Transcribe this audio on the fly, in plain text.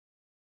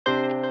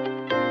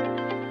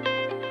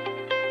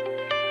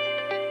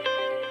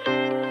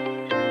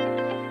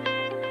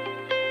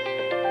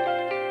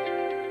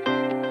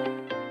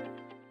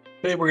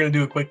Today we're going to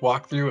do a quick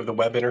walkthrough of the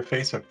web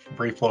interface of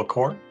FreeFlow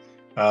Core.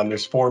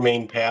 There's four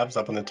main tabs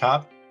up on the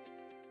top: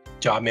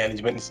 job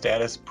management and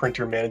status,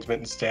 printer management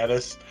and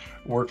status,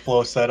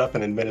 workflow setup,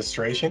 and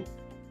administration.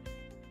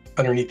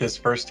 Underneath this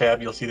first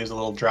tab, you'll see there's a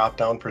little drop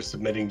down for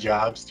submitting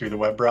jobs through the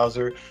web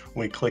browser.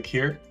 When we click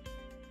here,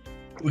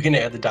 we can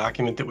add the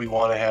document that we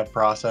want to have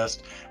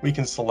processed. We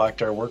can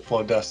select our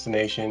workflow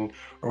destination,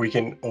 or we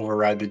can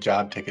override the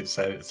job ticket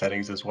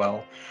settings as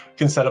well. We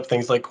can set up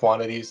things like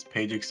quantities,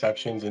 page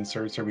exceptions,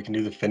 inserts, or we can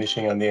do the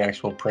finishing on the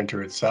actual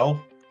printer itself.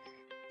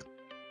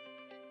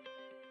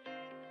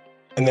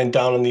 And then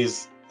down in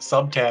these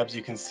sub tabs,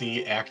 you can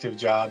see active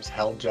jobs,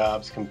 held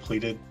jobs,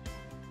 completed,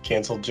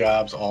 canceled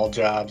jobs, all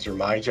jobs, or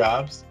my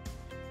jobs.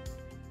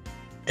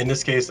 In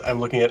this case, I'm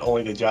looking at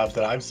only the jobs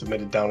that I've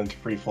submitted down into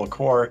FreeFlow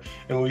Core.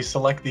 And when we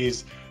select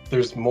these,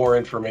 there's more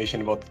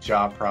information about the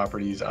job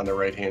properties on the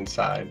right-hand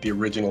side, the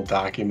original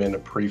document, a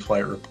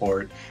pre-flight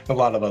report, and a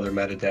lot of other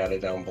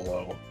metadata down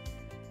below.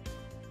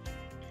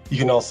 You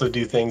can also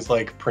do things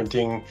like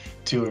printing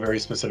to a very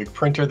specific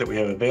printer that we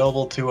have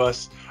available to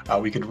us.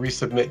 We could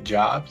resubmit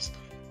jobs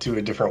to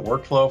a different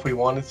workflow if we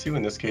wanted to.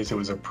 In this case, it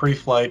was a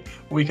pre-flight.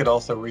 We could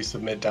also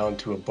resubmit down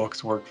to a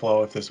books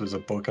workflow if this was a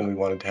book and we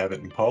wanted to have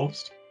it in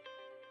post.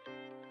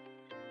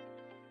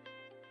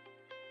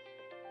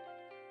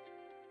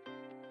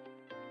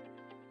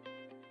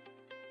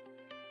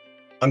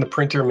 On the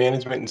printer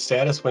management and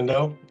status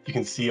window, you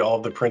can see all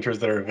of the printers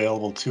that are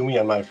available to me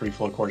on my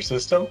FreeFlow Core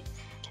system.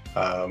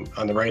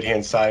 On the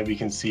right-hand side, we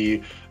can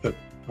see the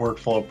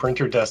workflow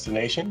printer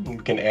destination. We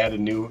can add a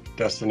new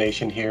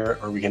destination here,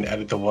 or we can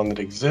edit the one that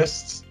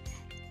exists.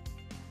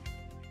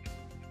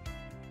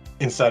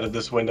 Inside of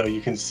this window,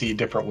 you can see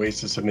different ways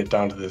to submit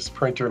down to this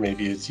printer.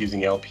 Maybe it's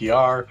using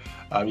LPR.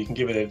 You can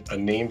give it a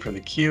name for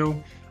the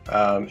queue,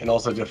 and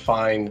also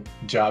define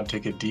job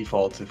ticket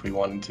defaults if we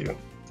wanted to.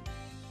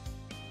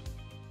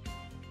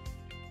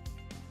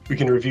 We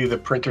can review the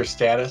printer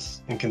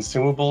status and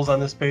consumables on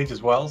this page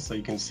as well, so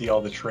you can see all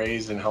the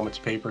trays and how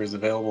much paper is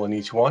available in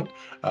each one,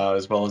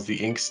 as well as the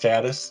ink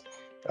status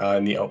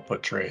and the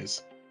output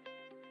trays.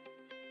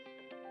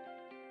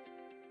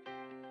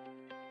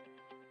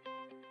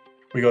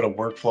 We go to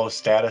workflow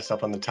status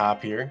up on the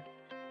top here.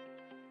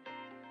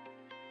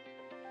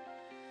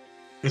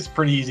 It's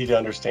pretty easy to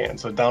understand.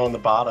 So down on the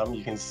bottom,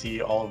 you can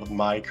see all of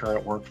my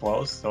current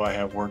workflows. So I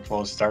have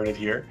workflows started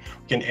here.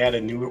 We can add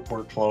a new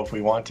workflow if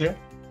we want to.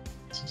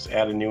 So just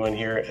add a new one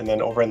here, and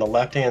then over on the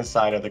left-hand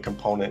side are the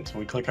components.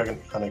 When we click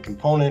on a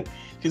component,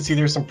 you can see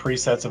there's some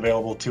presets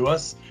available to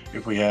us.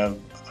 If we have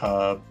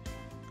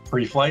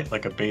pre-flight,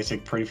 like a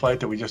basic pre-flight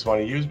that we just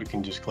want to use, we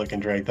can just click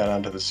and drag that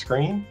onto the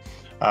screen.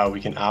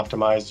 We can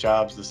optimize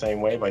jobs the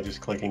same way by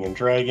just clicking and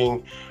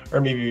dragging,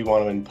 or maybe we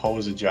want to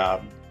impose a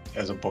job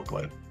as a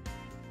booklet.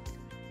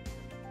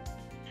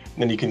 And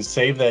then you can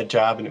save that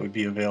job and it would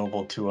be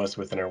available to us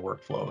within our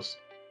workflows.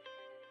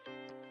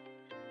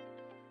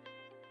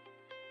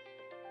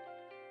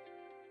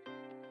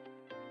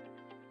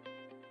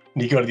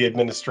 When you go to the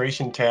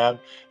administration tab,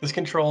 this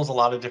controls a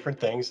lot of different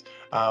things,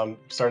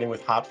 starting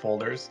with hot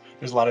folders.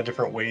 There's a lot of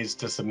different ways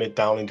to submit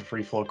down into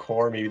FreeFlow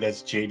Core. Maybe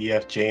that's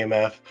JDF,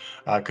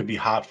 JMF, could be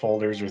hot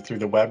folders or through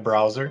the web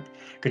browser,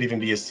 could even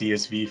be a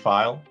CSV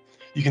file.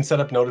 You can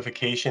set up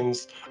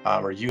notifications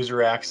or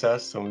user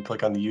access. So when we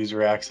click on the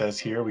user access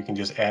here, we can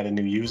just add a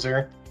new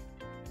user.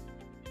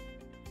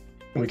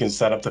 And we can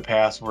set up the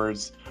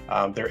passwords,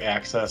 their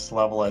access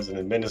level as an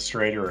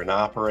administrator or an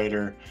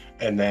operator,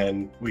 and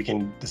then we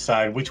can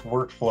decide which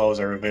workflows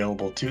are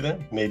available to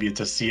them. Maybe it's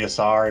a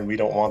CSR and we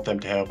don't want them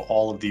to have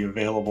all of the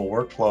available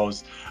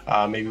workflows.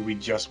 Maybe we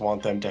just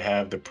want them to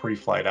have the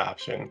pre-flight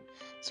option.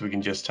 So we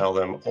can just tell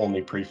them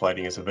only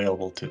pre-flighting is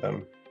available to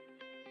them.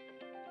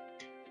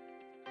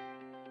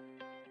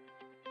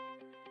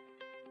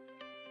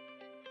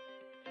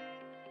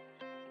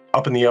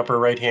 Up in the upper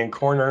right-hand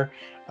corner,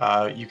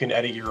 you can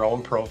edit your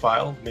own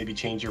profile, maybe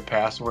change your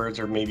passwords,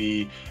 or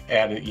maybe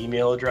add an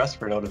email address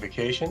for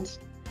notifications.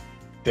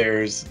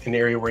 There's an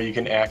area where you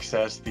can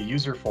access the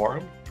user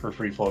forum for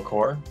FreeFlow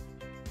Core.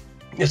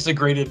 This is a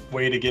great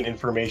way to get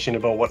information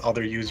about what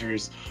other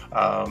users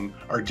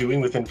are doing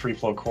within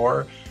FreeFlow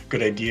Core,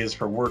 good ideas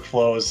for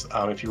workflows.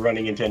 If you're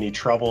running into any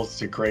troubles,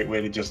 it's a great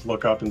way to just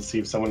look up and see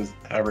if someone's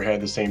ever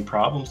had the same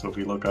problem. So if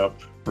we look up,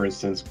 for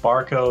instance,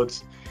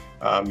 barcodes,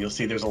 you'll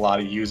see there's a lot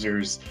of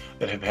users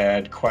that have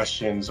had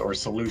questions or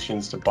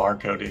solutions to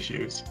barcode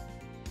issues.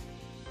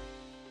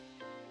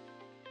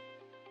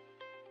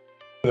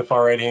 In the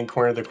far right-hand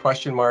corner, the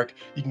question mark,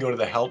 you can go to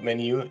the help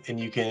menu and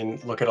you can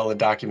look at all the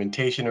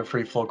documentation of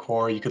FreeFlow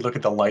Core. You could look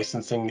at the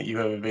licensing that you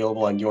have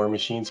available on your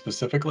machine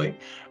specifically.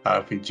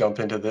 If we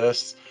jump into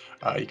this,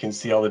 you can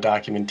see all the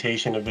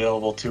documentation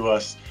available to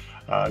us.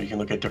 You can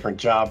look at different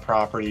job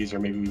properties, or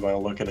maybe we want to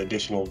look at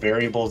additional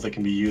variables that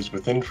can be used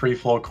within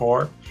FreeFlow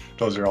Core.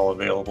 Those are all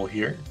available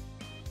here.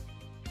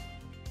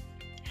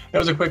 That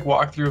was a quick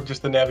walkthrough of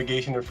just the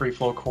navigation of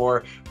FreeFlow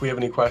Core. If we have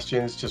any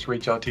questions, just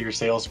reach out to your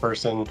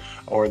salesperson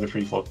or the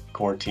FreeFlow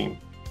Core team.